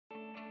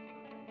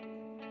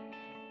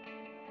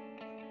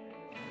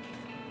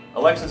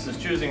Alexis is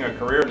choosing a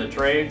career in the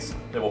trades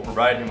that will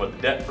provide him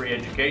with debt-free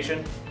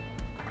education,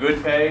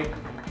 good pay,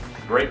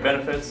 great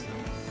benefits,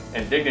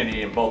 and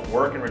dignity in both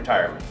work and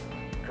retirement.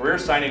 Career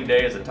Signing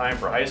Day is a time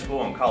for high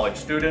school and college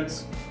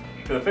students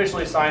to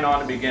officially sign on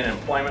to begin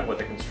employment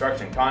with a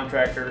construction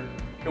contractor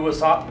who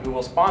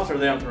will sponsor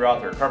them throughout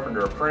their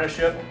carpenter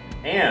apprenticeship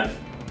and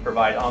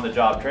provide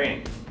on-the-job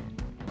training.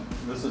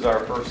 This is our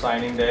first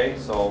signing day,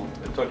 so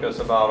it took us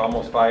about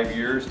almost 5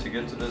 years to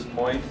get to this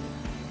point.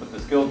 But the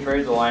Skilled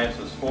Trades Alliance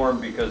was formed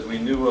because we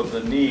knew of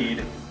the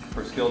need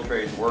for skilled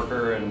trades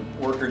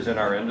workers in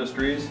our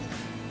industries.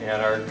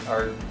 And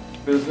our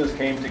business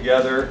came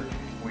together.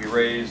 We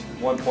raised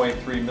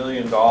 $1.3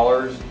 million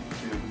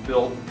to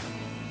build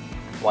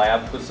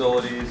lab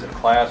facilities and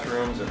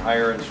classrooms and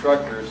hire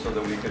instructors so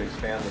that we could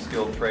expand the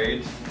skilled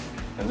trades.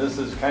 And this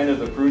is kind of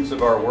the fruits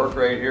of our work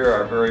right here,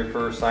 our very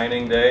first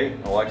signing day.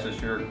 Alexis,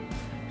 you're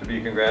to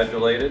be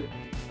congratulated.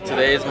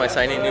 Today is my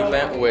signing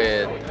event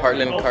with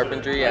Heartland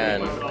Carpentry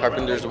and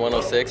Carpenters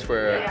 106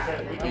 for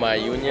my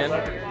union.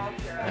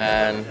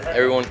 And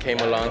everyone came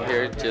along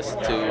here just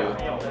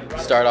to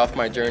start off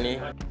my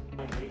journey.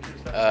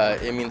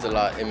 It means a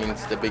lot. It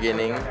means the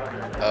beginning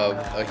of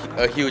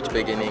a huge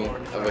beginning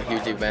of a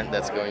huge event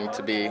that's going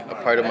to be a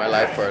part of my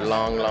life for a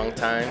long, long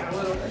time.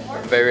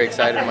 I'm very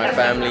excited. My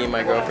family,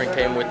 my girlfriend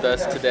came with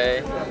us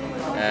today,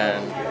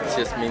 and it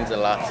just means a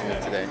lot to me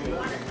today.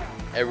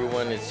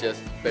 Everyone is just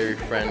very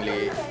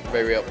friendly,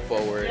 very up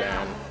forward,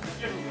 and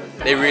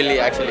they really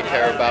actually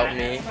care about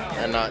me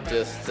and not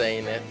just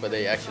saying it, but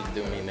they actually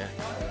do mean it.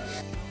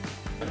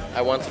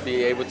 I want to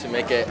be able to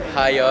make it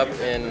high up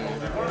in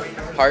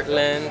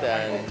Heartland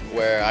and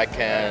where I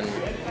can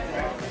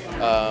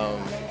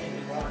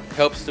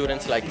help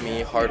students like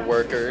me, hard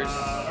workers,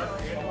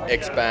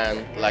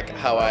 expand like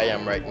how I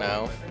am right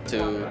now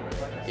to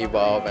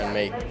evolve and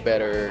make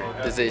better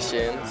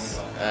decisions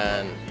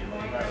and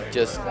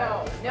just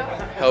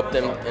help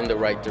them in the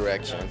right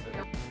direction.